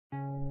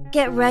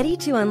Get ready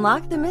to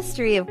unlock the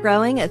mystery of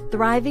growing a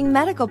thriving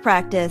medical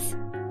practice.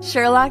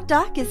 Sherlock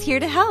Doc is here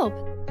to help.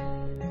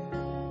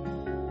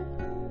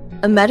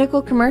 A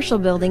medical commercial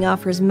building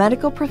offers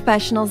medical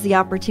professionals the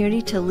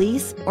opportunity to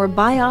lease or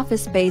buy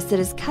office space that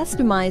is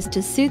customized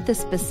to suit the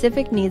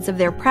specific needs of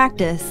their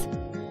practice.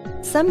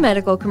 Some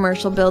medical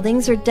commercial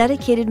buildings are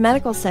dedicated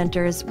medical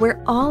centers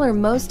where all or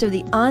most of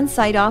the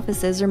on-site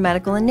offices are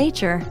medical in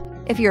nature.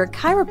 If you're a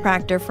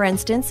chiropractor, for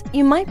instance,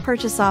 you might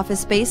purchase office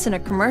space in a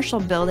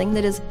commercial building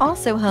that is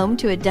also home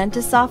to a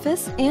dentist's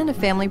office and a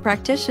family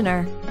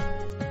practitioner.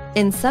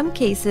 In some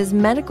cases,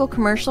 medical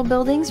commercial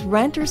buildings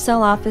rent or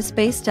sell office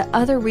space to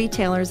other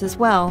retailers as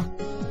well.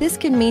 This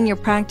can mean your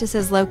practice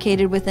is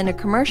located within a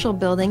commercial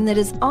building that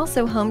is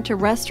also home to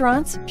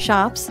restaurants,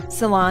 shops,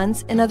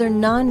 salons, and other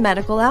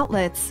non-medical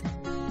outlets.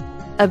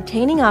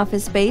 Obtaining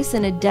office space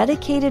in a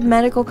dedicated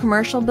medical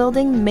commercial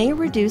building may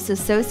reduce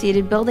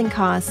associated building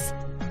costs.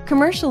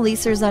 Commercial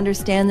leasers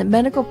understand that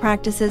medical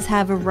practices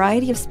have a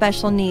variety of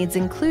special needs,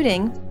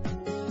 including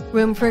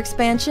room for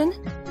expansion,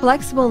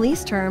 flexible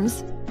lease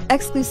terms,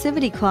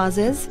 exclusivity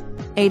clauses,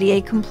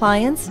 ADA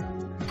compliance,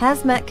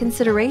 hazmat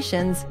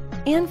considerations,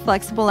 and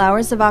flexible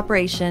hours of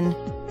operation.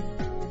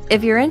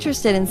 If you're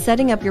interested in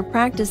setting up your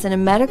practice in a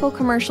medical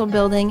commercial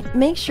building,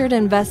 make sure to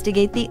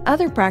investigate the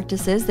other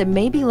practices that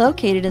may be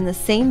located in the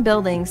same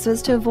building so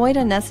as to avoid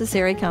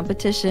unnecessary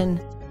competition.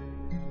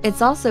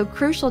 It's also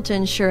crucial to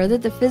ensure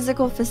that the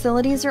physical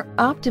facilities are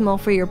optimal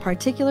for your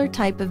particular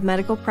type of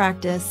medical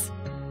practice.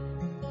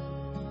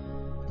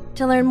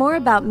 To learn more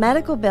about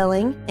medical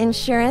billing,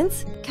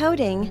 insurance,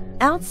 coding,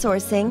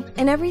 outsourcing,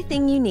 and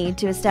everything you need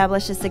to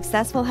establish a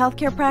successful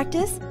healthcare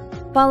practice,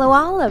 follow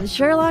all of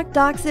Sherlock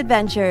Doc's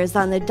adventures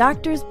on the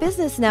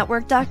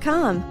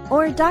doctorsbusinessnetwork.com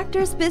or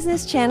Doctors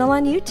Business channel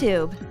on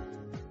YouTube.